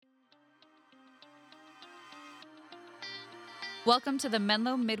Welcome to the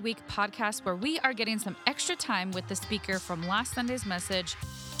Menlo Midweek podcast, where we are getting some extra time with the speaker from last Sunday's message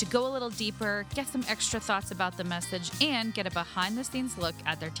to go a little deeper, get some extra thoughts about the message, and get a behind-the-scenes look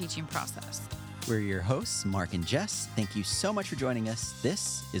at their teaching process. We're your hosts, Mark and Jess. Thank you so much for joining us.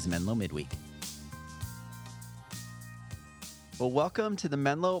 This is Menlo Midweek. Well, welcome to the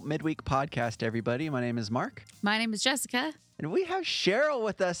Menlo Midweek podcast, everybody. My name is Mark. My name is Jessica. And we have Cheryl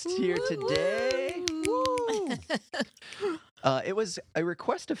with us here today. Woo! It was a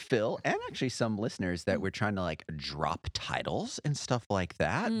request of Phil and actually some listeners that we're trying to drop titles and stuff like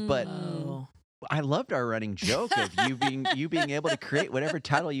that. But I loved our running joke of you being able to create whatever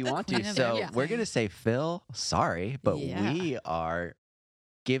title you want to. So we're going to say, Phil, sorry, but we are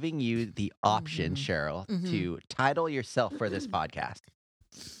giving you the option, Cheryl, to title yourself for this podcast.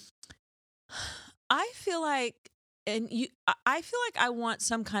 I feel like I want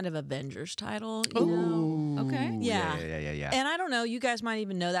some kind of Avengers title. Ooh, okay. Yeah. Yeah. And I don't know, you guys might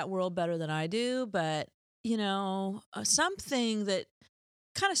even know that world better than I do, but something that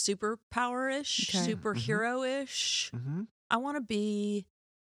kind of superpower-ish, superhero-ish. Mm-hmm. I want to be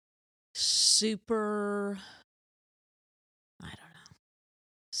super, I don't know,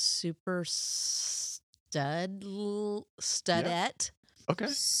 super studette. Okay.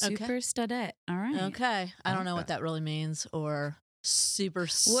 Super studette. All right. Okay. I don't know what that really means, or super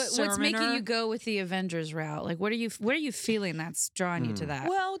What's making you go with the Avengers route? Like, what are you feeling that's drawing you to that?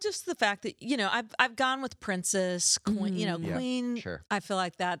 Well, just the fact that, I've gone with princess, queen, queen. Sure. I feel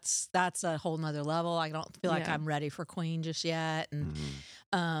like that's a whole nother level. I don't feel like I'm ready for queen just yet. And,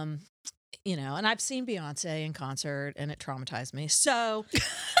 and I've seen Beyonce in concert and it traumatized me. So,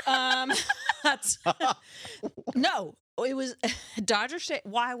 that's, no, it was Dodger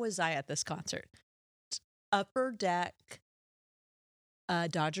Stadium. Why was I at this concert? Upper Deck,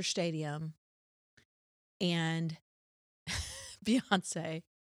 Dodger Stadium, and Beyonce.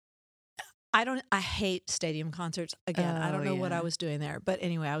 I hate stadium concerts. Again, I don't know what I was doing there. But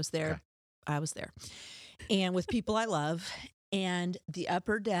anyway, I was there. Okay. I was there. And with people I love. And the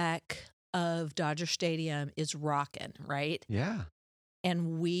upper deck of Dodger Stadium is rocking, right? Yeah.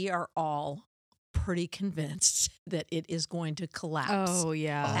 And we are all pretty convinced that it is going to collapse.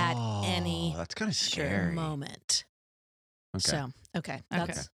 At any that's kind of scary moment. Okay. So,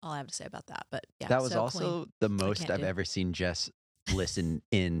 that's all I have to say about that. But yeah, that was also the most I've ever seen Jess listen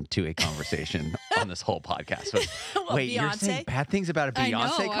into a conversation on this whole podcast. Wait, Beyonce? You're saying bad things about a Beyonce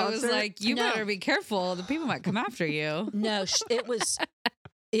concert? I was like, you better be careful. The people might come after you. No, it was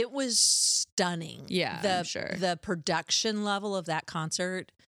stunning. Yeah, I'm sure. The production level of that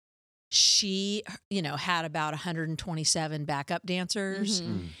concert. She, had about 127 backup dancers.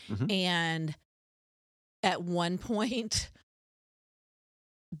 And at one point,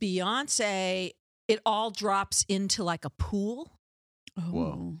 Beyonce, it all drops into like a pool.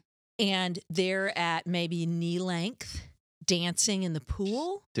 Whoa. And they're at maybe knee length dancing in the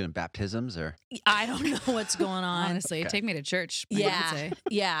pool. Doing baptisms or? I don't know what's going on. Honestly, take me to church. Yeah.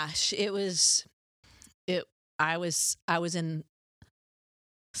 Yeah. I was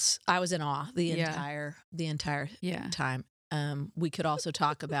in awe the entire time. We could also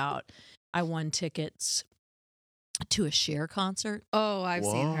talk about, I won tickets to a Cher concert. Oh, I've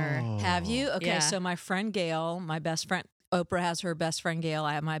seen her. Have you? Okay, yeah. So my friend Gail, my best friend, Oprah has her best friend Gail.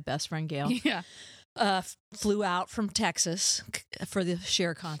 I have my best friend Gail. Yeah. Flew out from Texas for the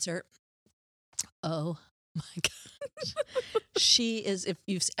Cher concert. Oh my gosh. She is,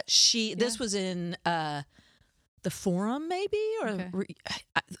 this was in the Forum maybe, or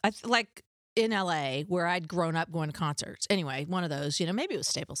I like in LA where I'd grown up going to concerts. Anyway, one of those, maybe it was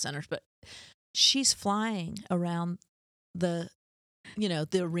Staples Centers, but she's flying around the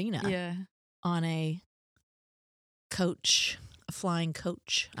arena on a flying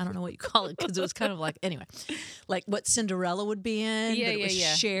coach. I don't know what you call it because it was kind of like, anyway, like what Cinderella would be in. Yeah, but it was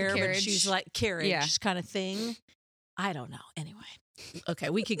Cher, but she's like carriage kind of thing. I don't know. Anyway. Okay,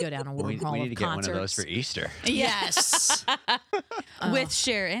 we could go down a wormhole of concerts. We need to get one of those for Easter. Yes. With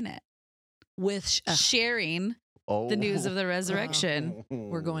Cher in it. With sharing the news of the resurrection.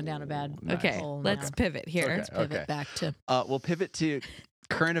 We're going down a bad hole. Let's pivot here. Let's pivot back to... we'll pivot to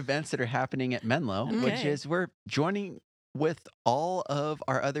current events that are happening at Menlo, which is we're joining with all of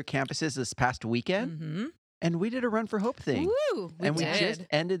our other campuses this past weekend. And we did a Run for Hope thing. Woo! We just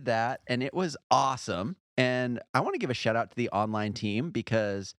ended that, and it was awesome. And I want to give a shout out to the online team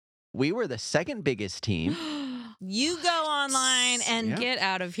because we were the second biggest team. You go online and get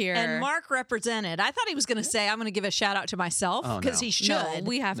out of here. And Mark represented. I thought he was going to say, I'm going to give a shout out to myself because he should. No,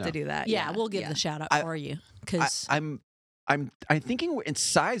 we have to do that. Yeah, we'll give the shout out for you. Because I'm thinking in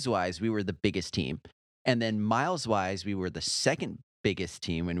size wise, we were the biggest team. And then miles-wise, we were the second biggest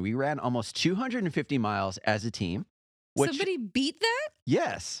team, and we ran almost 250 miles as a team. Which, Somebody beat that?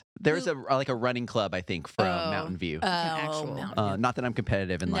 yes, there's a running club, I think, from Mountain View. actual. Mountain View. Not that I'm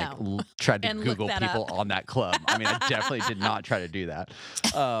competitive and tried to And look Google that people up. on that club. I mean, I definitely did not try to do that.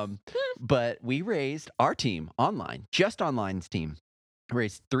 But we raised our team online, just online's team,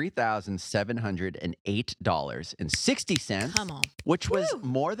 raised $3,708.60. Come on. Which was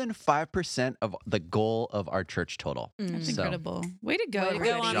more than 5% of the goal of our church total. That's So, incredible. Way to go, Way to go, Great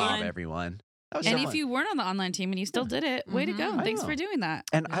everybody. job, online. everyone. That was And so if fun. you weren't on the online team and you still did it, way to go. Mhm. Thanks I for know. doing that.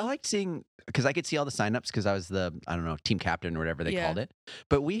 And I liked seeing, because I could see all the signups because I was the, team captain or whatever they called it.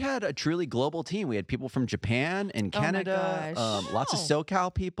 But we had a truly global team. We had people from Japan and Oh my Canada, gosh. lots of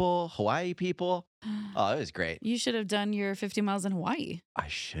SoCal people, Hawaii people. Oh, it was great. You should have done your 50 miles in Hawaii. I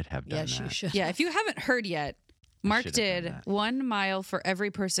should have done Yes, that. you should. Yeah, if you haven't heard yet, Mark should have done did that. 1 mile for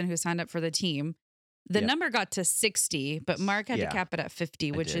every person who signed up for the team. The Yep. number got to 60, but Mark had to Yeah, cap it at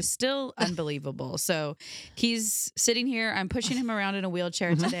 50, which did. is still unbelievable. So he's sitting here. I'm pushing him around in a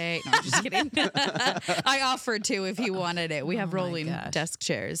wheelchair today. No, I'm just kidding. I offered to if he wanted it. We have Oh my rolling gosh. desk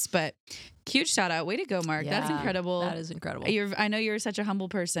chairs, but huge shout out. Way to go, Mark. That's Yeah, incredible. That is incredible. I know you're such a humble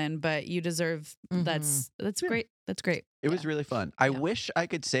person, but you deserve that's great. That's great. It was really fun. I Yeah. wish I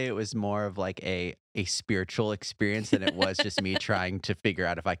could say it was more of like a spiritual experience than it was just me trying to figure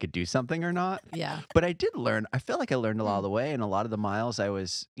out if I could do something or not. Yeah. But I did learn. I feel like I learned a lot of the way. And a lot of the miles I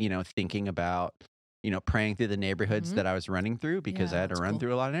was, thinking about, praying through the neighborhoods Mhm. that I was running through because Yeah, I had to that's run cool.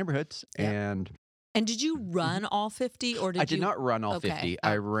 through a lot of neighborhoods. Yep. And And did you run all 50 or did I did you? not run all Okay. 50. Oh,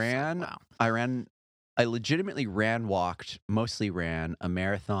 I so- ran, wow. I legitimately mostly ran a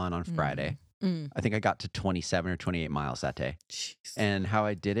marathon on Friday. Mm. I think I got to 27 or 28 miles that day. And how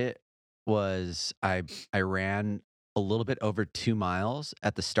I did it was I ran a little bit over 2 miles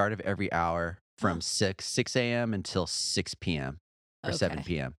at the start of every hour from 6 a.m. until 6 p.m. or 7 Okay.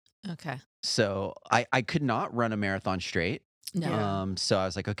 p.m. Okay. So I could not run a marathon straight. No. Yeah. So I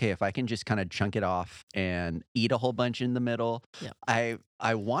was like, okay, if I can just kind of chunk it off and eat a whole bunch in the middle. Yep.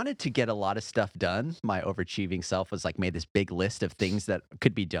 I wanted to get a lot of stuff done. My overachieving self was like made this big list of things that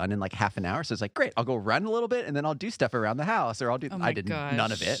could be done in like half an hour. So it's like, great, I'll go run a little bit and then I'll do stuff around the house or I'll do. Oh my I did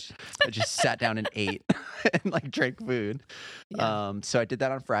none of it. I just sat down and ate and like drank food. Yeah. So I did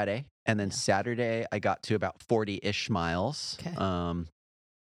that on Friday, and then Yeah. Saturday I got to about 40-ish miles. Okay.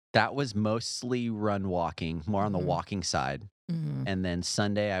 That was mostly run walking, more on the Mhm. walking side. Mhm. And then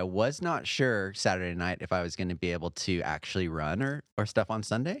Sunday, I was not sure Saturday night if I was going to be able to actually run or stuff on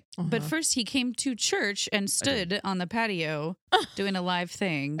Sunday. But Uh-huh. first, he came to church and stood on the patio doing a live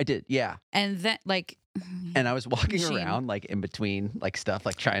thing. I did, yeah. And then, And I was walking Machine. around like in between like stuff,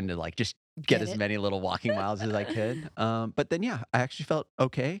 like trying to like just get Get as it. many little walking miles as I could. But then, yeah, I actually felt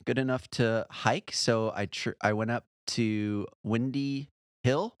okay, good enough to hike. So I went up to Windy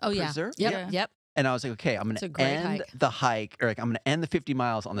Hill Oh yeah. Preserve. Yep. Yeah. Yep. And I was like, okay, I'm going It's a to great end hike. the hike, or like I'm going to end the 50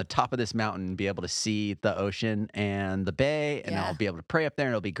 miles on the top of this mountain and be able to see the ocean and the bay, and Yeah. I'll be able to pray up there,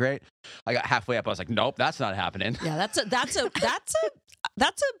 and it'll be great. I got halfway up, I was like, nope, that's not happening. Yeah. That's a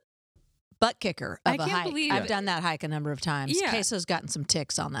butt kicker of I a can't hike. believe- I've done that hike a number of times. Yeah. Queso's gotten some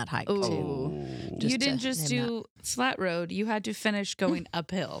ticks on that hike too. Ooh. Just you didn't to just name do flat road. You had to finish going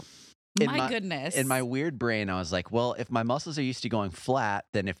uphill. In My goodness. In my weird brain, I was like, well, if my muscles are used to going flat,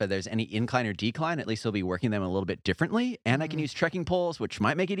 then if there's any incline or decline, at least I'll be working them a little bit differently. And I can use trekking poles, which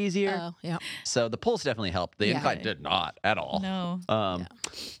might make it easier. Oh, yeah. So the poles definitely helped. The Yeah. incline did not at all. No.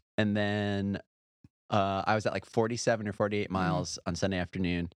 And then I was at like 47 or 48 miles on Sunday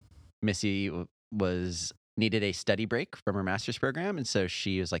afternoon. Missy needed a study break from her master's program. And so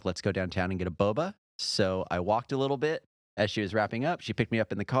she was like, let's go downtown and get a boba. So I walked a little bit as she was wrapping up. She picked me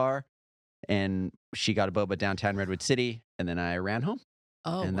up in the car and she got a boba downtown Redwood City. And then I ran home.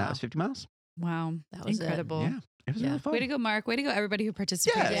 Oh, and wow. that was 50 miles. Wow. That was it. incredible. Yeah. It was Yeah. really fun. Way to go, Mark. Way to go, everybody who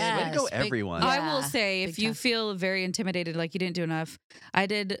participated. Yes. Way to go, Yes, big- everyone. Yeah. I will say, if big you time. feel very intimidated, like you didn't do enough, I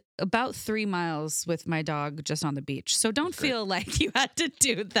did about 3 miles with my dog just on the beach. So don't Great. feel like you had to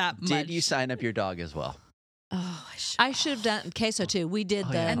do that much. Did you sign up your dog as well? Oh, I should have done queso too. We did Oh,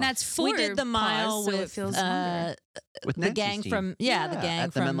 the yeah. And that's 4 we did the mile pause, so it with feels longer. With the Nancy's gang team. from the gang at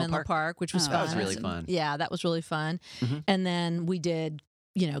the from Menlo Menlo Park. Park, which was Oh, fun. That was really awesome. fun. Yeah, that was really fun. Mhm. And then we did,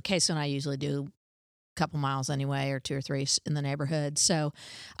 queso and I usually do a couple miles anyway, or 2 or 3 in the neighborhood. So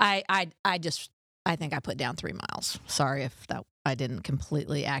I think I put down 3 miles. Sorry if I didn't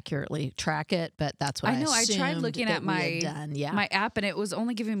completely accurately track it, but that's what I know. I tried assumed looking that at we had done. Yeah. my app, and it was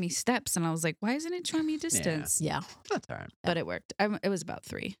only giving me steps, and I was like, "Why isn't it showing me distance?" yeah. That's all right. But it worked. It was about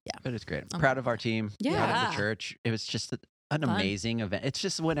 3. But it's great. I'm Proud of our team. Yeah. Proud of Yeah. the church. It was just an Fun. amazing event. It's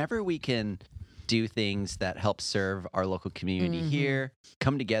just whenever we can do things that help serve our local community Mm-hmm. here,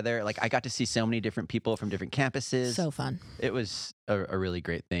 come together. Like I got to see so many different people from different campuses. So fun. It was a really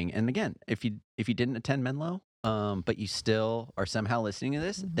great thing. And again, if you didn't attend Menlo, but you still are somehow listening to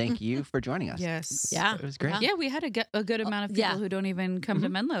this, thank you for joining us. Yes. Yeah. It was great. Yeah, we had a good amount of people who don't even come to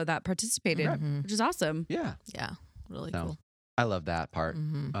Menlo that participated, which is awesome. Yeah. Yeah. Really So, cool. I love that part.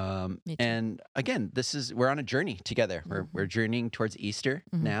 Me too. And again, we're on a journey together. We're journeying towards Easter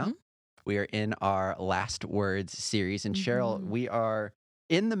now. We are in our Last Words series. And Cheryl, we are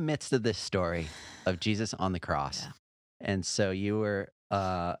in the midst of this story of Jesus on the cross. Yeah. And so you were,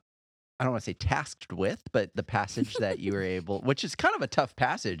 I don't want to say tasked with, but the passage that you were able, which is kind of a tough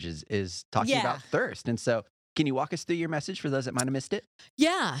passage, is talking about thirst. And so can you walk us through your message for those that might have missed it?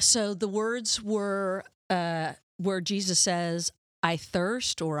 Yeah. So the words were where Jesus says, I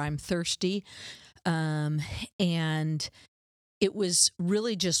thirst, or I'm thirsty. And it was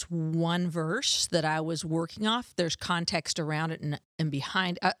really just one verse that I was working off. There's context around it and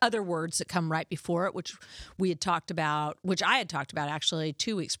behind other words that come right before it, which we had talked about, which I had talked about actually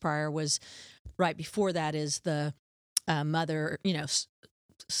 2 weeks prior. Was right before that is the mother,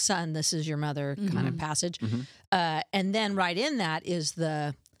 son, this is your mother kind of passage. And then right in that is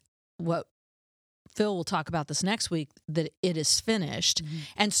what Phil will talk about this next week, that it is finished.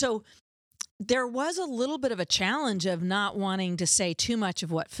 And so there was a little bit of a challenge of not wanting to say too much of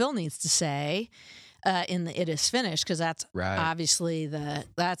what Phil needs to say in the "it is finished," because that's obviously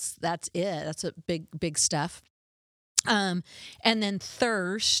that's it. That's a big stuff. And then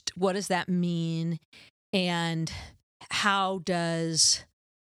thirst. What does that mean? And how is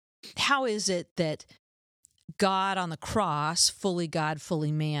it that God on the cross, fully God,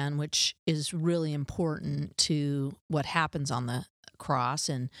 fully man, which is really important to what happens on the cross,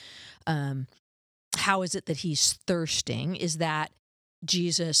 and how is it that he's thirsting? Is that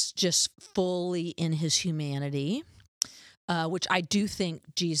Jesus just fully in his humanity, which I do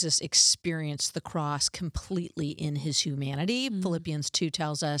think Jesus experienced the cross completely in his humanity. Philippians 2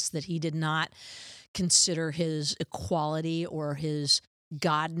 tells us that he did not consider his equality or his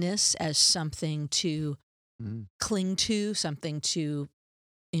godness as something to cling to, something to,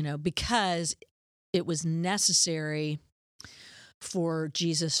 because it was necessary for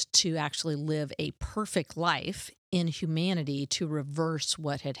Jesus to actually live a perfect life in humanity to reverse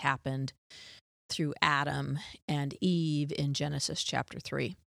what had happened through Adam and Eve in Genesis chapter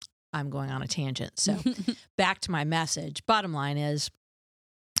 3. I'm going on a tangent. So back to my message. Bottom line is,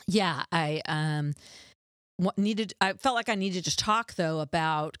 I felt like I needed to talk though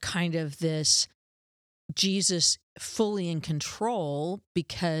about kind of this Jesus fully in control,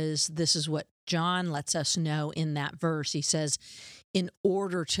 because this is what John lets us know in that verse. He says, in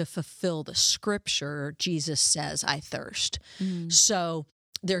order to fulfill the scripture, Jesus says, I thirst. So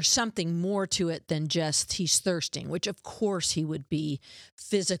there's something more to it than just he's thirsting, which of course he would be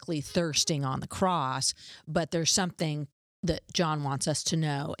physically thirsting on the cross, but there's something that John wants us to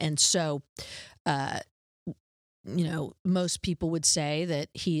know. And so, most people would say that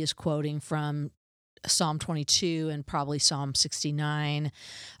he is quoting from Psalm 22 and probably Psalm 69.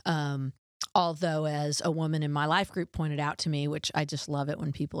 Although, as a woman in my life group pointed out to me, which I just love it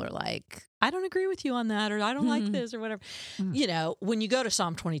when people are like, I don't agree with you on that, or I don't like this, or whatever. When you go to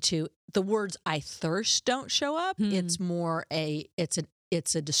Psalm 22, the words I thirst don't show up. It's more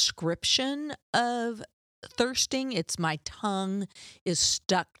it's a description of thirsting. It's my tongue is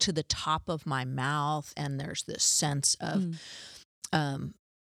stuck to the top of my mouth, and there's this sense of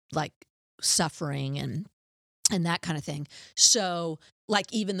like suffering and that kind of thing. So like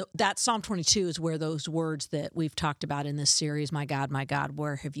even that Psalm 22 is where those words that we've talked about in this series, my God,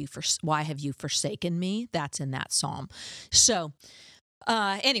 why have you forsaken me? That's in that Psalm. So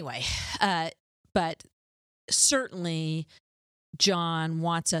anyway, but certainly John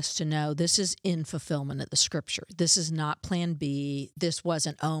wants us to know this is in fulfillment of the scripture. This is not plan B. This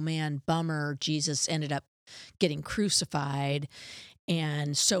wasn't, oh man, bummer, Jesus ended up getting crucified,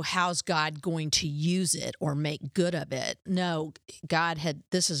 and so how's God going to use it or make good of it? No,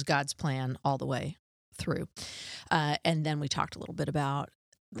 this is God's plan all the way through. And then we talked a little bit about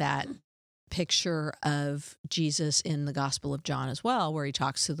that picture of Jesus in the Gospel of John as well, where he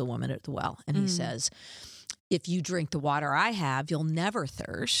talks to the woman at the well, and he says, if you drink the water I have, you'll never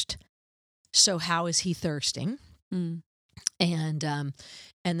thirst. So how is he thirsting? And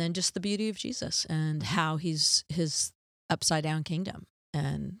then just the beauty of Jesus and how he's his upside down kingdom,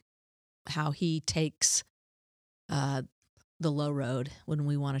 and how he takes the low road when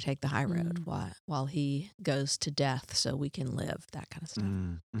we want to take the high road, while he goes to death so we can live, that kind of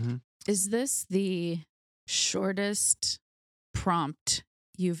stuff. Is this the shortest prompt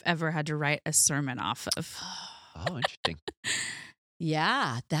you've ever had to write a sermon off of. Oh, interesting.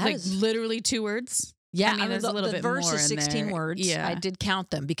 Yeah, that Like is literally 2 words? Yeah, I mean, there's a little the bit verse more is in 16 there. words. Yeah. I did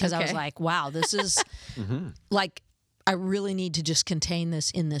count them because I was Okay. like, wow, this is like, I really need to just contain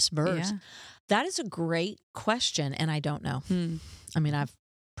this in this verse. Yeah. That is a great question, and I don't know. I mean, I've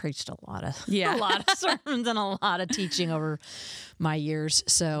preached a lot of Yeah. a lot of sermons and a lot of teaching over my years,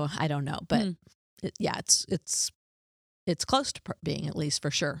 so I don't know. But it's close to being, at least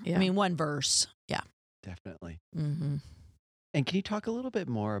for sure. Yeah. I mean, one verse. Yeah. Definitely. Mm-hmm. And can you talk a little bit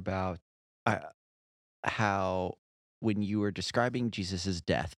more about how, when you were describing Jesus's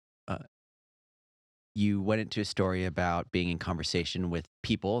death, you went into a story about being in conversation with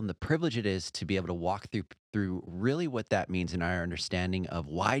people and the privilege it is to be able to walk through really what that means in our understanding of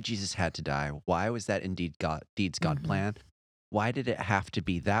why Jesus had to die. Why was that indeed God's plan? Why did it have to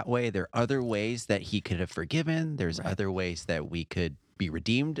be that way? There are other ways that he could have forgiven. There's other ways that we could be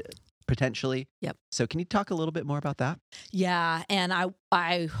redeemed potentially. Yep. So can you talk a little bit more about that? Yeah, and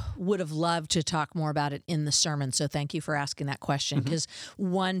I would have loved to talk more about it in the sermon. So thank you for asking that question, because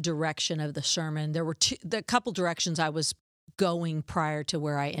one direction of the sermon, there were a couple directions I was going prior to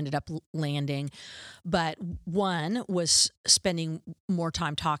where I ended up landing, but one was spending more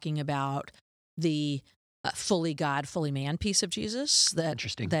time talking about the fully God, fully man piece of Jesus.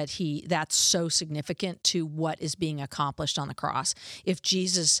 Interesting. That's so significant to what is being accomplished on the cross. If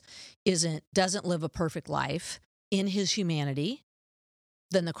Jesus doesn't live a perfect life in his humanity,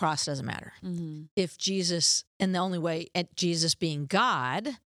 then the cross doesn't matter. If Jesus, and the only way at Jesus being God,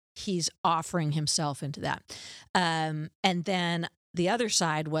 he's offering himself into that. And then the other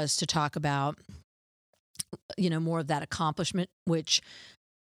side was to talk about, more of that accomplishment, which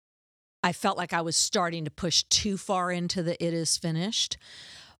I felt like I was starting to push too far into the "it is finished."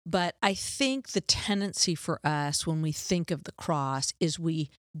 But I think the tendency for us when we think of the cross is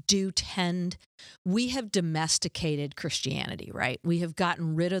we have domesticated Christianity, right? We have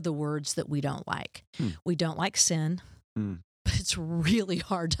gotten rid of the words that we don't like. We don't like sin, but it's really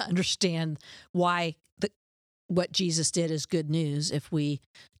hard to understand why what Jesus did is good news if we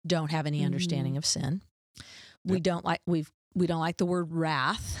don't have any understanding of sin. We don't like the word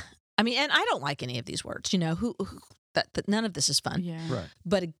wrath. I mean, and I don't like any of these words. That none of this is fun. Yeah. Right.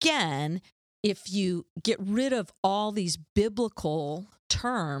 But again, if you get rid of all these biblical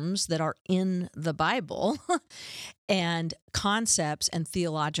terms that are in the Bible and concepts and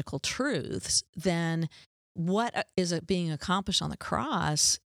theological truths, then what is being accomplished on the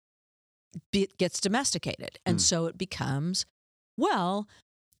cross gets domesticated. And so it becomes, well,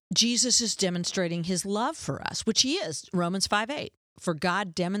 Jesus is demonstrating his love for us, which he is. Romans 5:8. For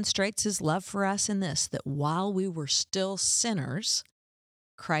God demonstrates his love for us in this, that while we were still sinners,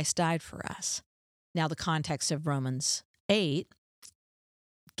 Christ died for us. Now, the context of Romans 8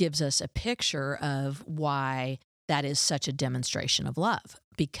 gives us a picture of why that is such a demonstration of love,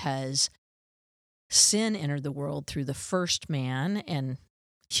 because sin entered the world through the first man and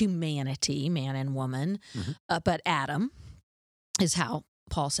humanity, man and woman, but Adam is how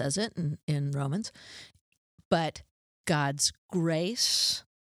Paul says it in Romans. But God's grace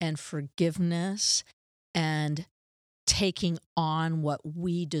and forgiveness and taking on what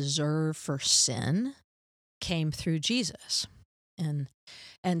we deserve for sin came through Jesus.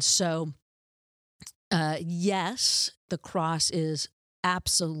 And so, yes, the cross is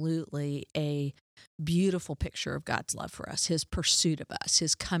absolutely a beautiful picture of God's love for us, his pursuit of us,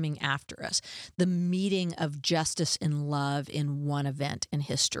 his coming after us, the meeting of justice and love in one event in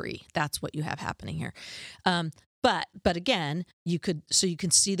history. That's what you have happening here. But again, you can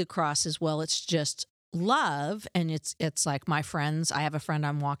see the cross as well. It's just love, and it's like my friends. I have a friend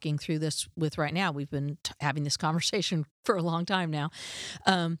I'm walking through this with right now. We've been having this conversation for a long time now,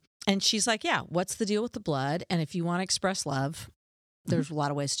 and she's like, "Yeah, what's the deal with the blood? And if you want to express love, there's a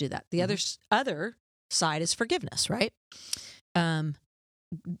lot of ways to do that. The other side is forgiveness, right?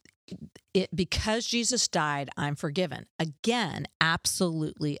 Because Jesus died, I'm forgiven. Again,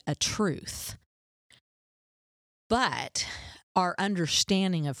 absolutely a truth." But our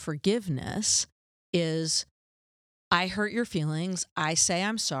understanding of forgiveness is, I hurt your feelings. I say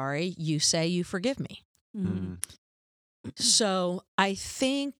I'm sorry. You say you forgive me. So I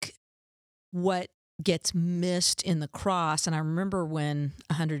think what gets missed in the cross, and I remember when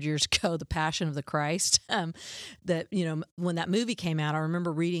 100 years ago, The Passion of the Christ, that when that movie came out, I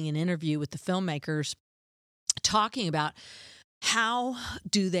remember reading an interview with the filmmakers talking about how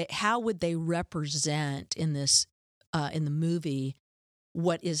would they represent in this in the movie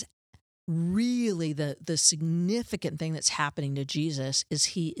what is really the significant thing that's happening to Jesus is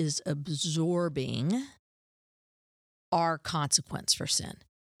he is absorbing our consequence for sin.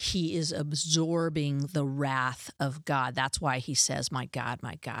 He is absorbing the wrath of God. That's why he says, my God,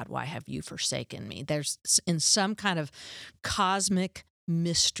 why have you forsaken me? There's, in some kind of cosmic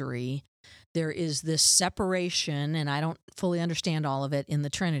mystery, there is this separation, and I don't fully understand all of it in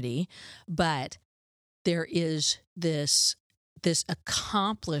the Trinity, but there is this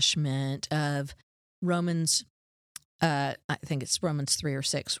accomplishment of Romans, I think it's Romans 3 or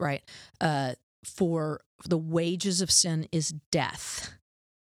 6, right? For the wages of sin is death.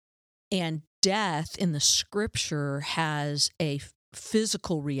 And death in the scripture has a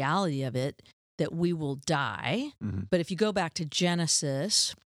physical reality of it, that we will die. Mm-hmm. But if you go back to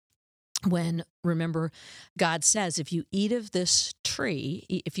Genesis, remember, God says, if you eat of this tree,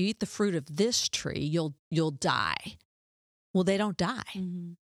 if you eat the fruit of this tree, you'll die. Well, they don't die,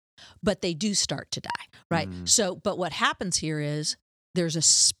 but they do start to die, right? So, but what happens here is there's a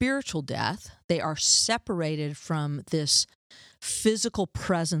spiritual death. They are separated from this physical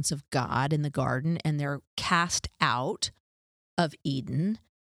presence of God in the garden, and they're cast out of Eden.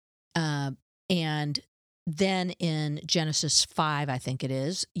 And then in Genesis 5, I think it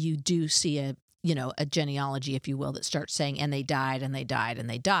is, you do see a genealogy, if you will, that starts saying, and they died, and they died, and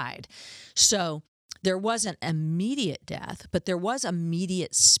they died. So there wasn't immediate death, but there was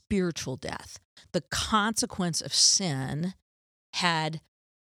immediate spiritual death. The consequence of sin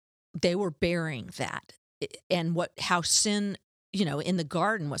they were bearing that. And how sin, in the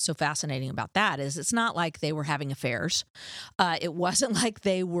garden, what's so fascinating about that is it's not like they were having affairs. It wasn't like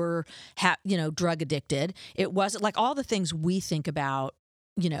they were, drug addicted. It wasn't like all the things we think about,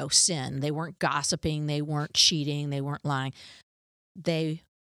 sin. They weren't gossiping. They weren't cheating. They weren't lying. They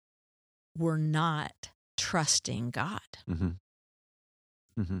were not trusting God. Mm-hmm.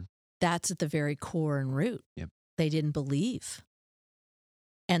 Mm-hmm. That's at the very core and root. Yep. They didn't believe.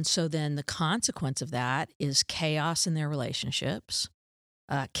 And so then the consequence of that is chaos in their relationships,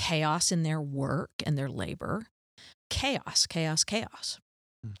 chaos in their work and their labor, chaos.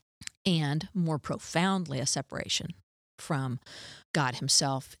 And more profoundly, a separation from God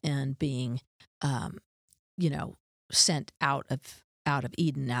himself and being, sent out of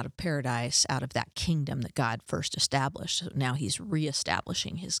Eden, out of paradise, out of that kingdom that God first established. So now he's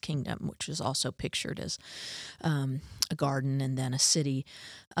reestablishing his kingdom, which is also pictured as a garden and then a city.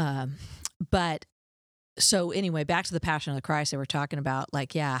 But so anyway, back to the Passion of the Christ that we're talking about.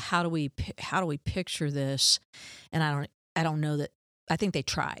 Like, yeah, how do we picture this? And I don't know that. I think they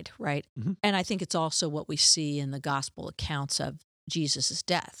tried, right? Mm-hmm. And I think it's also what we see in the gospel accounts of Jesus'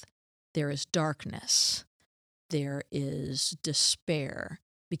 death. There is darkness. There is despair,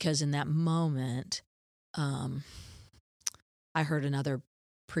 because in that moment, I heard another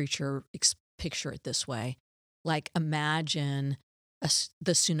preacher picture it this way. Like, imagine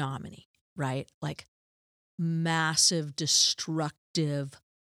the tsunami, right? Like massive destructive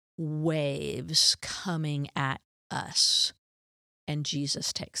waves coming at us. And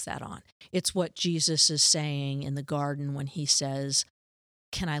Jesus takes that on. It's what Jesus is saying in the garden when he says,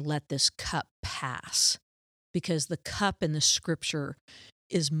 can I let this cup pass? Because the cup in the scripture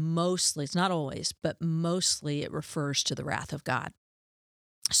is mostly, it's not always, but mostly it refers to the wrath of God.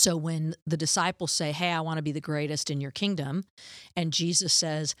 So when the disciples say, hey, I want to be the greatest in your kingdom, and Jesus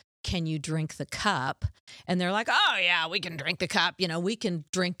says, can you drink the cup? And they're like, oh yeah, we can drink the cup. We can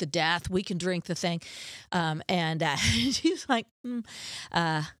drink the death. We can drink the thing. And he's like,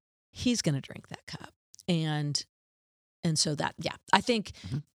 he's going to drink that cup. And so that, yeah, I think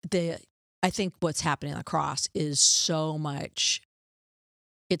I think what's happening on the cross is so much,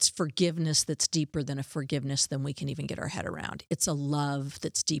 it's forgiveness that's deeper than a forgiveness than we can even get our head around. It's a love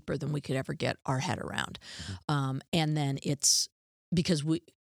that's deeper than we could ever get our head around. And then it's because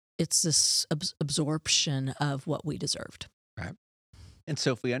it's this absorption of what we deserved. Right. And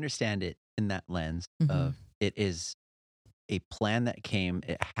so if we understand it in that lens of it is a plan that came,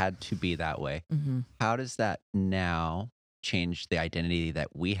 it had to be that way. How does that now change the identity that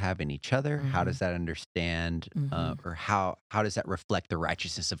we have in each other? How does that understand, or how does that reflect the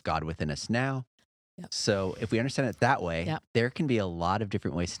righteousness of God within us now? Yep. So if we understand it that way, there can be a lot of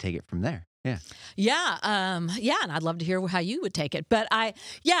different ways to take it from there. Yeah. And I'd love to hear how you would take it. But I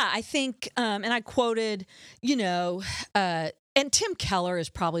think, and I quoted, and Tim Keller is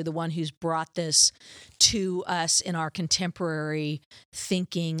probably the one who's brought this to us in our contemporary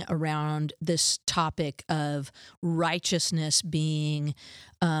thinking around this topic of righteousness being,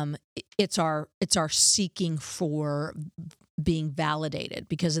 it's our seeking for being validated,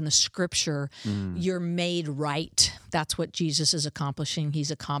 because in the scripture, you're made right. That's what Jesus is accomplishing. He's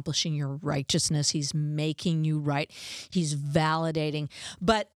accomplishing your righteousness. He's making you right. He's validating.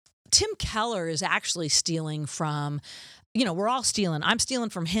 But Tim Keller is actually stealing from, we're all stealing. I'm stealing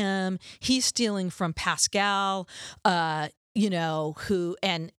from him. He's stealing from Pascal, who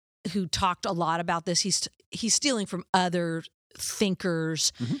talked a lot about this. He's stealing from other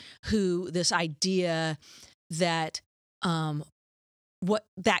thinkers who this idea that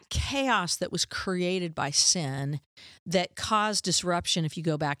that chaos that was created by sin that caused disruption. If you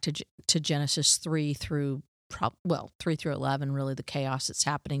go back to Genesis 3 through 3 through 11, really the chaos that's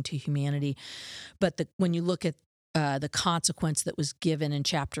happening to humanity. But when you look at the consequence that was given in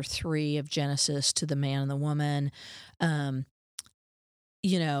chapter 3 of Genesis to the man and the woman,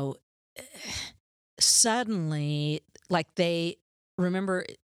 suddenly, like they remember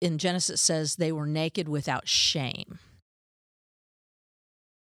in Genesis, it says they were naked without shame.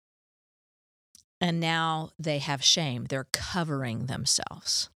 And now they have shame. They're covering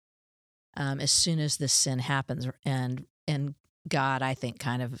themselves as soon as this sin happens. And God, I think,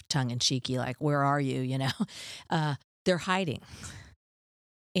 kind of tongue-in-cheeky, like, where are you, they're hiding.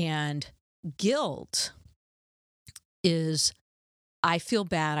 And guilt is, I feel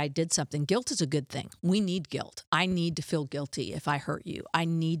bad, I did something. Guilt is a good thing. We need guilt. I need to feel guilty if I hurt you. I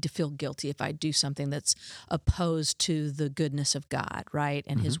need to feel guilty if I do something that's opposed to the goodness of God, right?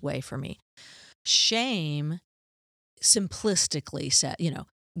 And his way for me. Shame, simplistically said,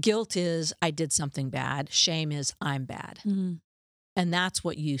 guilt is I did something bad. Shame is I'm bad. Mm-hmm. And that's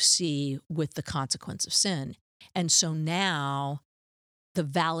what you see with the consequence of sin. And so now the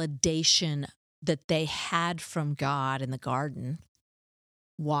validation that they had from God in the garden,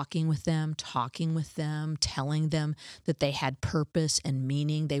 walking with them, talking with them, telling them that they had purpose and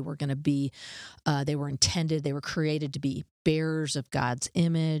meaning, they were going to be, they were created to be bearers of God's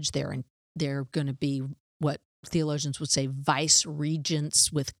image. They're going to be what theologians would say vice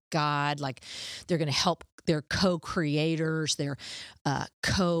regents with God. Like they're going to help. They're co-creators. They're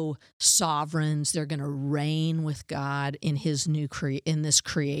co-sovereigns. They're going to reign with God in His in this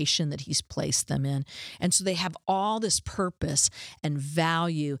creation that He's placed them in. And so they have all this purpose and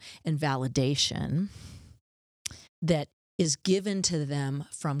value and validation that is given to them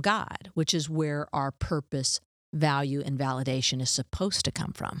from God, which is where our purpose, value, and validation is supposed to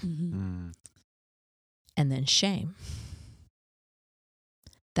come from. Mm-hmm. And then shame.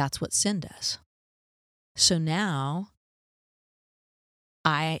 That's what sin does. So now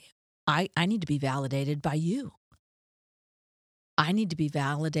I need to be validated by you. I need to be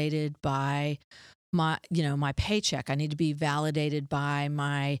validated by my paycheck. I need to be validated by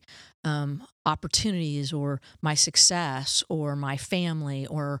my opportunities or my success or my family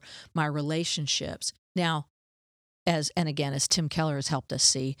or my relationships. Now, as Tim Keller has helped us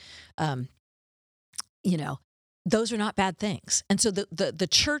see, those are not bad things. And so the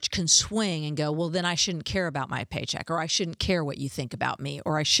church can swing and go, well, then I shouldn't care about my paycheck, or I shouldn't care what you think about me,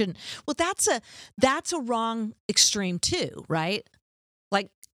 or I shouldn't. Well, that's a wrong extreme too, right? Like,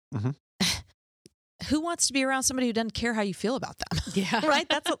 who wants to be around somebody who doesn't care how you feel about them? Yeah. Right?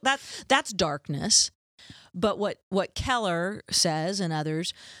 That's darkness. But what Keller says and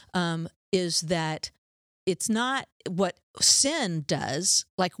others is that it's not what sin does.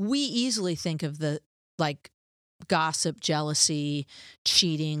 Like, we easily think of gossip, jealousy,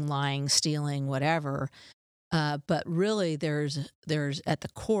 cheating, lying, stealing, whatever. But really, there's at the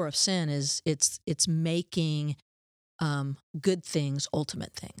core of sin is it's making good things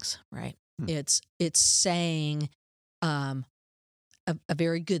ultimate things, right? It's saying a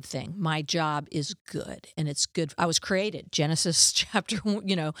very good thing. My job is good, and it's good. I was created. Genesis chapter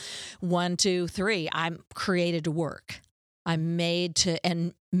 1, 2, 3. I'm created to work. I'm made to,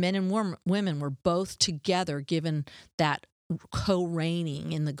 and men and women were both together given that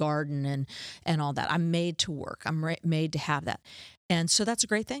co-reigning in the garden and all that. I'm made to work. I'm made to have that. And so that's a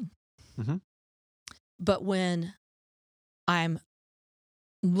great thing. Mm-hmm. But when I'm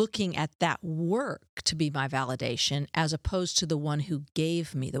looking at that work to be my validation as opposed to the one who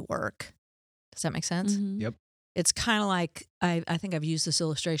gave me the work, does that make sense? Mm-hmm. Yep. It's kind of like, I think I've used this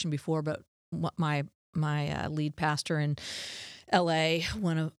illustration before, but what my lead pastor in L.A.,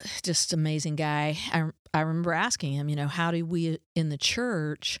 just amazing guy. I remember asking him, how do we in the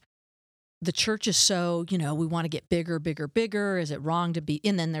church is so, we want to get bigger, bigger, bigger. Is it wrong to be?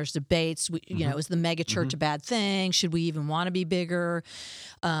 And then there's debates. Is the mega church a bad thing? Should we even want to be bigger?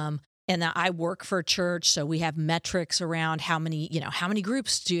 And I work for a church, so we have metrics around how many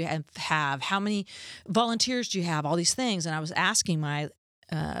groups do you have? How many volunteers do you have? All these things. And I was asking my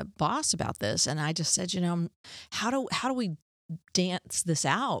boss about this, and I just said, how do we dance this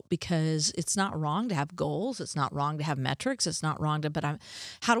out? Because it's not wrong to have goals, it's not wrong to have metrics, it's not wrong to, but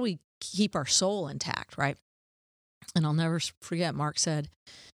how do we keep our soul intact, right? And I'll never forget, Mark said,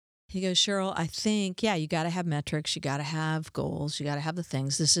 He goes, Cheryl, I think, you got to have metrics. You got to have goals. You got to have the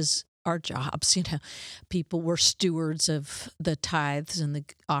things. This is our jobs. We're stewards of the tithes and the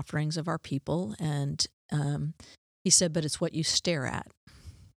offerings of our people. And he said, but it's what you stare at.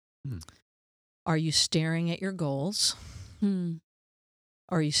 Are you staring at your goals? Or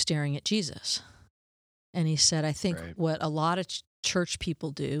are you staring at Jesus? And he said, I think what a lot of church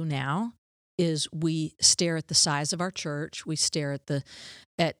people do now is we stare at the size of our church, we stare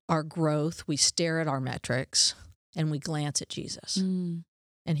at our growth, we stare at our metrics, and we glance at Jesus. And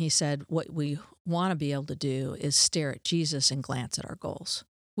he said, what we want to be able to do is stare at Jesus and glance at our goals.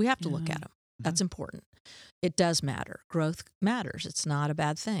 We have to look at them. That's important. It does matter. Growth matters. It's not a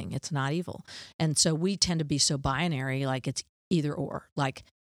bad thing. It's not evil. And so we tend to be so binary, like it's either or. Like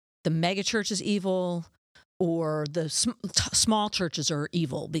the mega church is evil, or the small churches are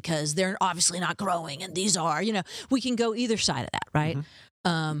evil because they're obviously not growing, and these are, we can go either side of that, right?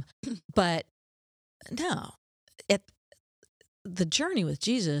 But no, the journey with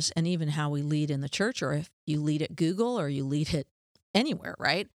Jesus, and even how we lead in the church, or if you lead at Google or you lead it anywhere,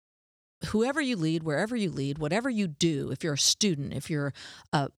 right? Whoever you lead, wherever you lead, whatever you do, if you're a student, if you're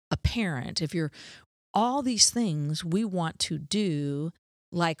a parent, if you're all these things we want to do,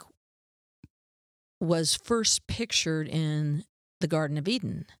 like was first pictured in the Garden of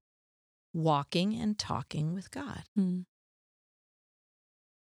Eden, walking and talking with God.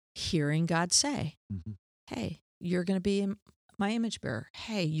 Hearing God say, hey, you're going to be my image bearer.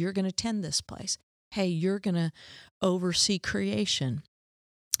 Hey, you're going to tend this place. Hey, you're going to oversee creation.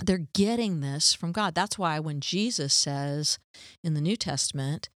 They're getting this from God. That's why when Jesus says in the New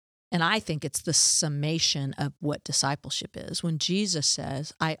Testament, and I think it's the summation of what discipleship is, when Jesus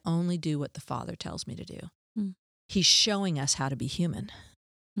says, I only do what the Father tells me to do, he's showing us how to be human.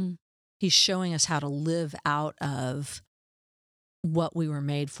 He's showing us how to live out of what we were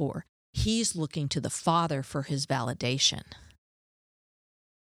made for. He's looking to the Father for his validation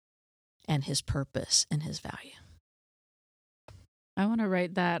and his purpose and his value. I want to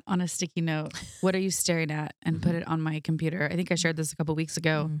write that on a sticky note. What are you staring at? And put it on my computer. I think I shared this a couple weeks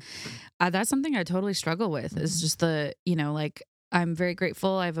ago. That's something I totally struggle with, is just I'm very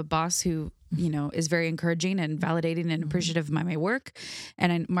grateful. I have a boss who, is very encouraging and validating and appreciative of my work.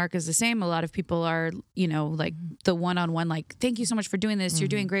 And Mark is the same. A lot of people are, like the one-on-one, like, thank you so much for doing this. You're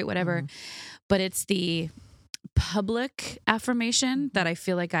doing great, whatever. But it's the public affirmation that I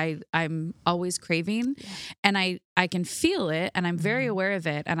feel like I'm always craving. And I can feel it, and I'm very aware of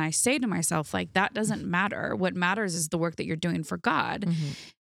it. And I say to myself, like, that doesn't matter. What matters is the work that you're doing for God.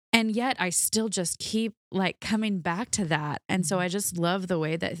 And yet I still just keep like coming back to that. And so I just love the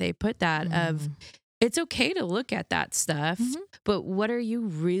way that they put that of, it's okay to look at that stuff, but what are you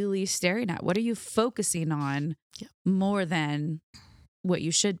really staring at? What are you focusing on more than what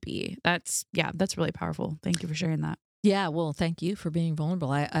you should be? That's really powerful. Thank you for sharing that. Yeah. Well, thank you for being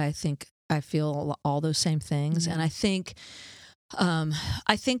vulnerable. I think I feel all those same things. And I think,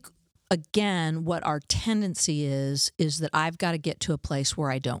 again, what our tendency is that I've got to get to a place where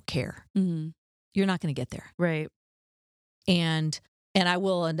I don't care. You're not going to get there. Right. And I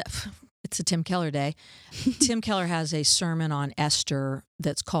will, and it's a Tim Keller day. Tim Keller has a sermon on Esther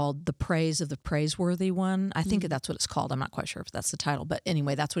that's called The Praise of the Praiseworthy One. I think that's what it's called. I'm not quite sure if that's the title, but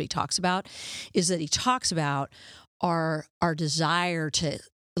anyway, that's what he talks about, is that he talks about our desire to,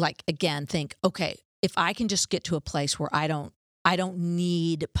 like, again, think, okay, if I can just get to a place where I don't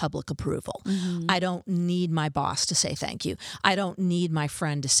need public approval. I don't need my boss to say thank you. I don't need my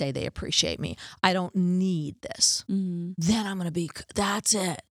friend to say they appreciate me. I don't need this. Then I'm going to that's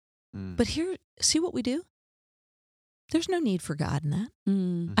it. But here, see what we do? There's no need for God in that.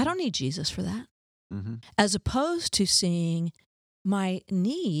 I don't need Jesus for that. As opposed to seeing my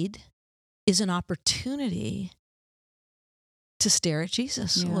need is an opportunity to stare at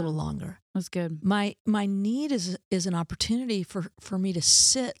Jesus a little longer. That's good. My need is an opportunity for me to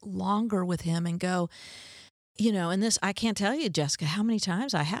sit longer with him and go, and this, I can't tell you, Jessica, how many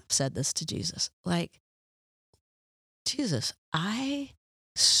times I have said this to Jesus. Like, Jesus, I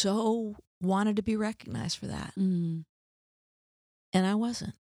so wanted to be recognized for that. And I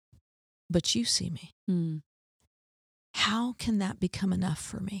wasn't. But you see me. How can that become enough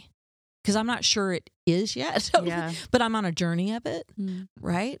for me? Because I'm not sure it is yet, but I'm on a journey of it,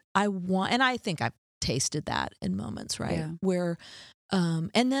 right? And I think I've tasted that in moments, right? Yeah. Where,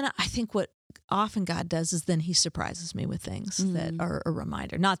 and then I think what often God does is then he surprises me with things that are a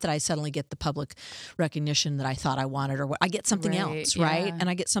reminder. Not that I suddenly get the public recognition that I thought I wanted, or what. I get something else, right? And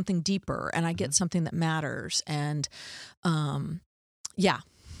I get something deeper, and I get something that matters. And,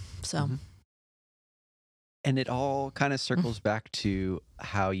 so. And it all kind of circles back to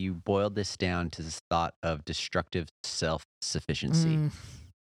how you boiled this down to this thought of destructive self-sufficiency. Mm.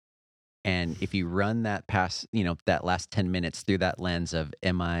 And if you run that past, that last 10 minutes through that lens of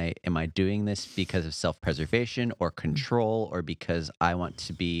am I doing this because of self-preservation or control or because I want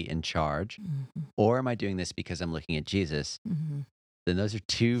to be in charge? Mhm. Or am I doing this because I'm looking at Jesus? Mhm. Then those are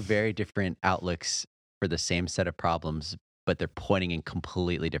two very different outlooks for the same set of problems, but they're pointing in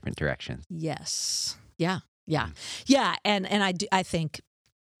completely different directions. Yes. Yeah. Yeah. Mm. Yeah. And I think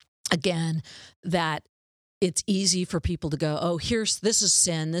again that it's easy for people to go, oh, this is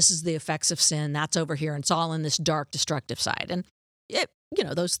sin. This is the effects of sin. That's over here. And it's all in this dark, destructive side. And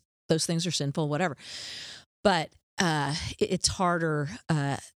those things are sinful, whatever. But it's harder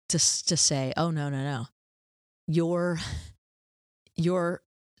to say, oh, no. Your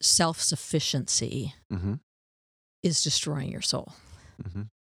self-sufficiency Mm-hmm. is destroying your soul. Mm-hmm.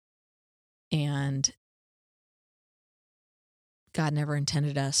 And God never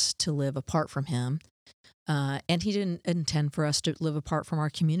intended us to live apart from him. And he didn't intend for us to live apart from our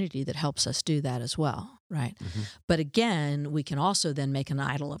community that helps us do that as well, right? Mm-hmm. But again, we can also then make an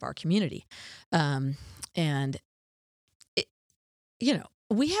idol of our community. We have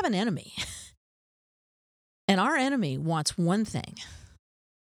an enemy. And our enemy wants one thing: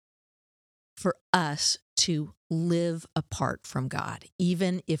 for us to live apart from God,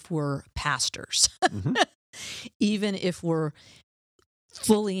 even if we're pastors, Mm-hmm. even if we're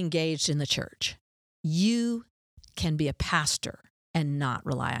fully engaged in the church. You can be a pastor and not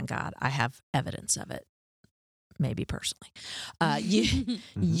rely on God. I have evidence of it, maybe personally.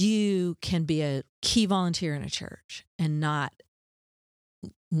 You can be a key volunteer in a church and not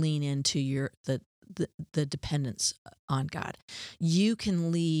lean into the dependence on God. You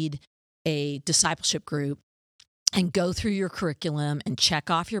can lead a discipleship group and go through your curriculum and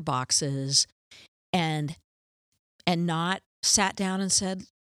check off your boxes and not sat down and said,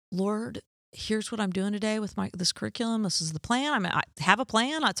 Lord, here's what I'm doing today with this curriculum. This is the plan. I have a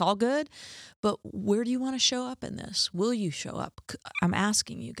plan. It's all good. But where do you want to show up in this? Will you show up? I'm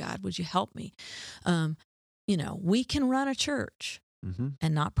asking you, God, would you help me? We can run a church Mm-hmm.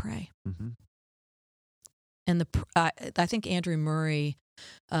 and not pray. Mm-hmm. And I think Andrew Murray,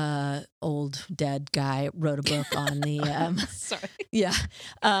 old dead guy, wrote a book on the Sorry. yeah,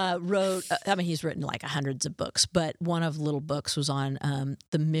 he's written like hundreds of books, but one of the little books was on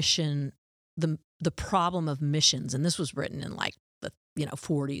the mission, the problem of missions, and this was written in like the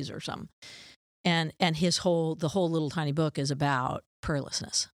 40s or something. And the whole little tiny book is about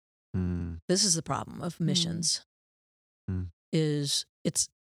prayerlessness. Mm. This is the problem of missions. Mm. Is it's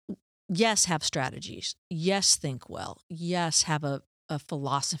yes, have strategies. Yes, think well. Yes, have a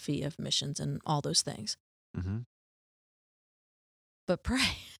philosophy of missions and all those things. Mm-hmm. But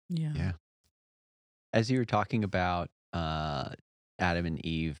pray. Yeah. As you were talking about Adam and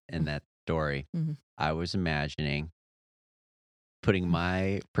Eve and that story, Mhm. I was imagining putting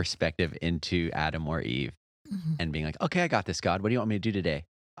my perspective into Adam or Eve Mhm. and being like, okay, I got this, God. What do you want me to do today?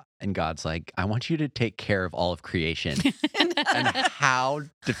 And God's like, I want you to take care of all of creation. And how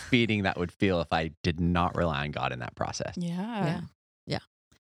defeating that would feel if I did not rely on God in that process. Yeah.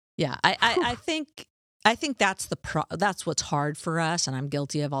 Yeah. I think that's that's what's hard for us, and I'm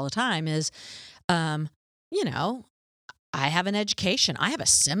guilty of all the time. Is, I have an education. I have a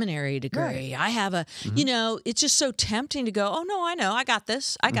seminary degree. Right. I have a, Mhm. It's just so tempting to go, oh no, I know, I got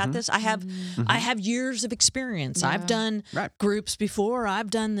this. I got Mhm. this. I have Mhm. years of experience. Yeah. I've done Right. groups before. I've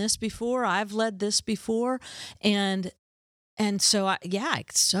done this before. I've led this before, and so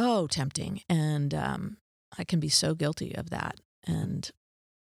it's so tempting, and I can be so guilty of that, and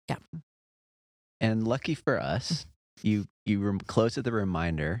yeah. And lucky for us, you close with the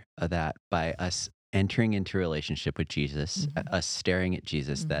reminder of that by us entering into a relationship with Jesus, us staring at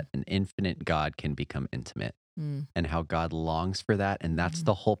Jesus, that an infinite God can become intimate, and how God longs for that. And that's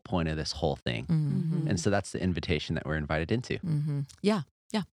the whole point of this whole thing. Mm-hmm. And so that's the invitation that we're invited into. Mm-hmm. Yeah.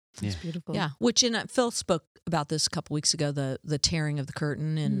 It's beautiful. Yeah, which Phil spoke about this a couple weeks ago, the tearing of the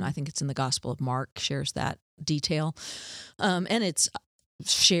curtain, and I think it's in the Gospel of Mark, shares that detail. And it's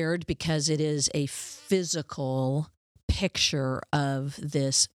shared because it is a physical picture of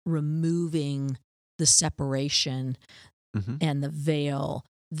this removing the separation and the veil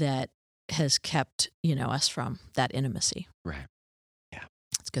that has kept, us from that intimacy. Right. Yeah.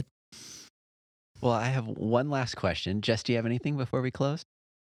 That's good. Well, I have one last question. Jess, do you have anything before we close?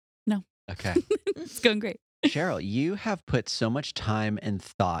 No. Okay. It's going great. Cheryl, you have put so much time and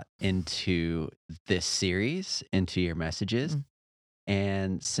thought into this series, into your messages.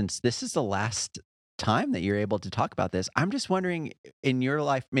 And since this is the last time that you're able to talk about this. I'm just wondering, in your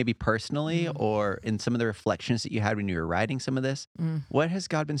life, maybe personally, or in some of the reflections that you had when you were writing some of this, what has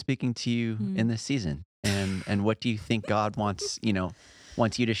God been speaking to you in this season? And what do you think God wants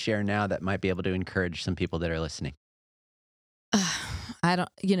you to share now that might be able to encourage some people that are listening? I don't,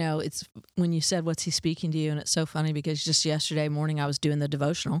 it's when you said, what's he speaking to you? And it's so funny because just yesterday morning I was doing the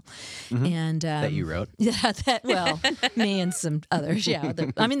devotional and that you wrote. Yeah, me and some others. Yeah.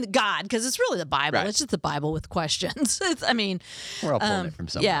 God, because it's really the Bible. Right. It's just the Bible with questions. We're all pulling it from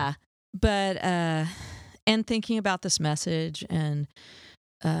somewhere. Yeah. But, and thinking about this message and,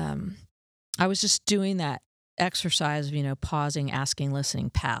 I was just doing that exercise of, pausing, asking, listening,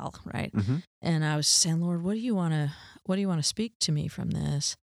 pal. Right. And I was saying, Lord, what do you want to speak to me from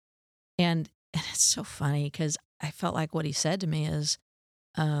this? And it's so funny because I felt like what he said to me is,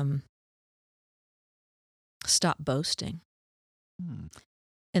 stop boasting. And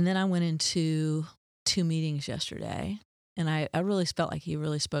then I went into 2 meetings yesterday, and I really felt like he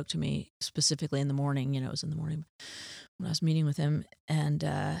really spoke to me specifically in the morning. It was in the morning when I was meeting with him, and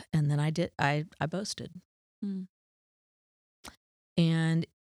then I boasted. And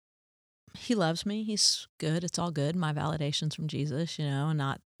he loves me. He's good. It's all good. My validation's from Jesus, and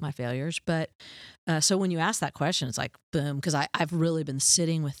not my failures. But so when you ask that question, it's like, boom, because I've really been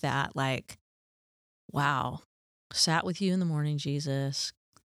sitting with that, like, wow, sat with you in the morning, Jesus,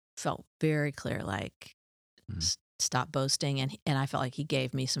 felt very clear, like, stop boasting. And I felt like he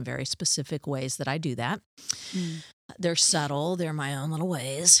gave me some very specific ways that I do that. They're subtle. They're my own little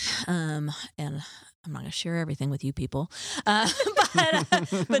ways. And I'm not going to share everything with you people.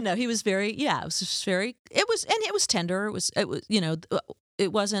 But no, he was very, it was just very, it was tender. It was,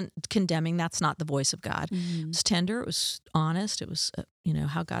 it wasn't condemning. That's not the voice of God. It was tender. It was honest. It was,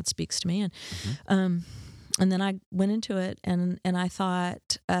 how God speaks to me. And then I went into it and I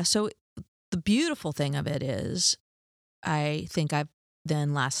thought, so the beautiful thing of it is, I think I've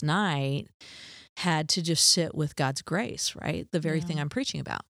then last night had to just sit with God's grace, right? The very thing I'm preaching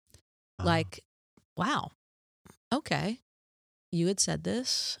about. Like, wow, okay, you had said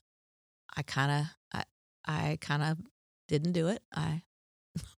this. I kind of didn't do it. I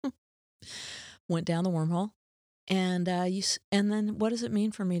went down the wormhole, and then what does it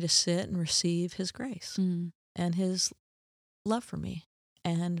mean for me to sit and receive His grace and His love for me,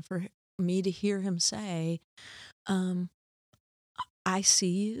 and for me to hear Him say, "I see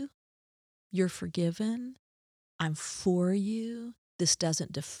you. You're forgiven. I'm for you. This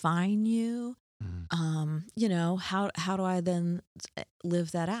doesn't define you." How do I then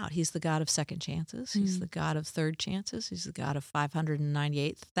live that out? He's the God of second chances. He's the God of third chances. He's the God of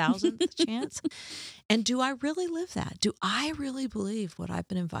 598,000th chance. And do I really live that? Do I really believe what I've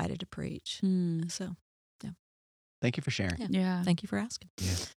been invited to preach? So, yeah. Thank you for sharing. Yeah. Thank you for asking.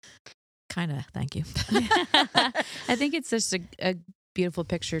 Yeah. Kind of. Thank you. I think it's just a beautiful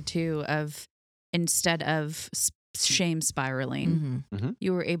picture too of, instead of shame spiraling,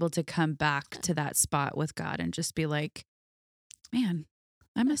 you were able to come back to that spot with God and just be like, man,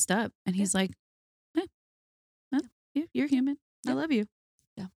 I messed up. And He's like, you're human. I love you.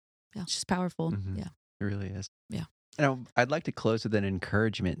 Yeah. It's just powerful. Yeah. It really is. Yeah. And I'd like to close with an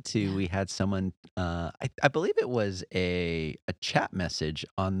encouragement too. Yeah. We had someone, I believe it was a chat message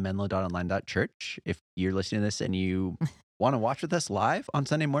on menlo.online.church. If you're listening to this and you want to watch with us live on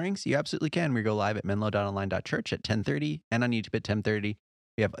Sunday mornings, you absolutely can. We go live at menlo.online.church at 10:30 and on YouTube at 10:30.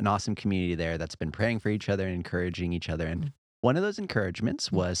 We have an awesome community there that's been praying for each other and encouraging each other. And one of those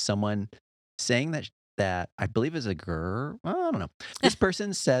encouragements was someone saying that I believe is a girl. Well, I don't know. This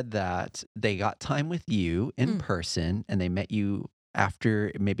person said that they got time with you in person and they met you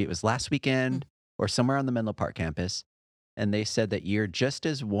after, maybe it was last weekend or somewhere on the Menlo Park campus. And they said that you're just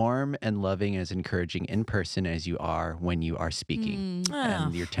as warm and loving and as encouraging in person as you are when you are speaking.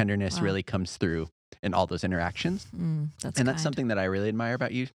 And your tenderness really comes through in all those interactions. That's something that I really admire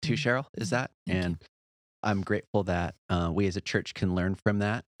about you too, Cheryl, is that. And I'm grateful that we as a church can learn from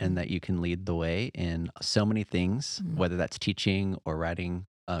that and that you can lead the way in so many things, whether that's teaching or writing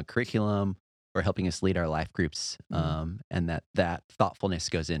curriculum or helping us lead our life groups. And that thoughtfulness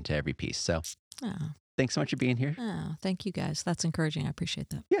goes into every piece. So thanks so much for being here. Oh, thank you guys. That's encouraging. I appreciate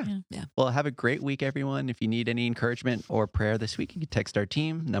that. Yeah. Well, have a great week, everyone. If you need any encouragement or prayer this week, you can text our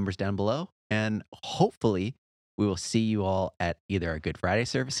team, numbers down below. And hopefully we will see you all at either our Good Friday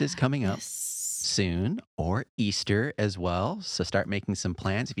services coming up soon or Easter as well. So start making some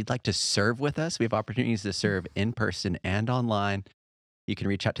plans. If you'd like to serve with us, we have opportunities to serve in person and online. You can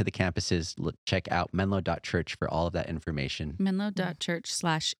reach out to the campuses. Check out menlo.church for all of that information.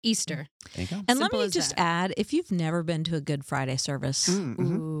 Menlo.church/Easter. There you go. And let me just add, if you've never been to a Good Friday service,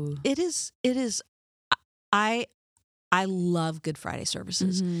 it is I love Good Friday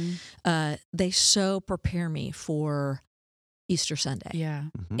services. Mhm. They so prepare me for Easter Sunday. Yeah.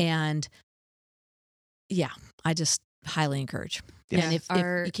 And yeah, I just highly encourage. Yes. And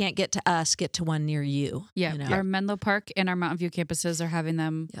if you can't get to us, get to one near you. Yeah. You know? Our Menlo Park and our Mountain View campuses are having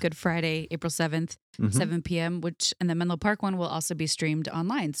them Good Friday, April 7th, 7 p.m., and the Menlo Park one will also be streamed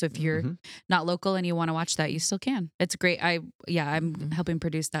online. So if you're not local and you want to watch that, you still can. It's great. I'm helping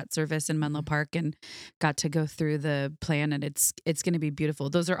produce that service in Menlo Park and got to go through the plan, and it's going to be beautiful.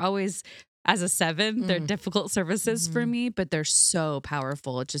 Those are always, as a 7, they're difficult services for me, but they're so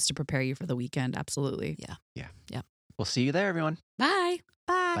powerful just to prepare you for the weekend. Absolutely. Yeah. We'll see you there, everyone. Bye.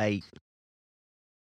 Bye. Bye.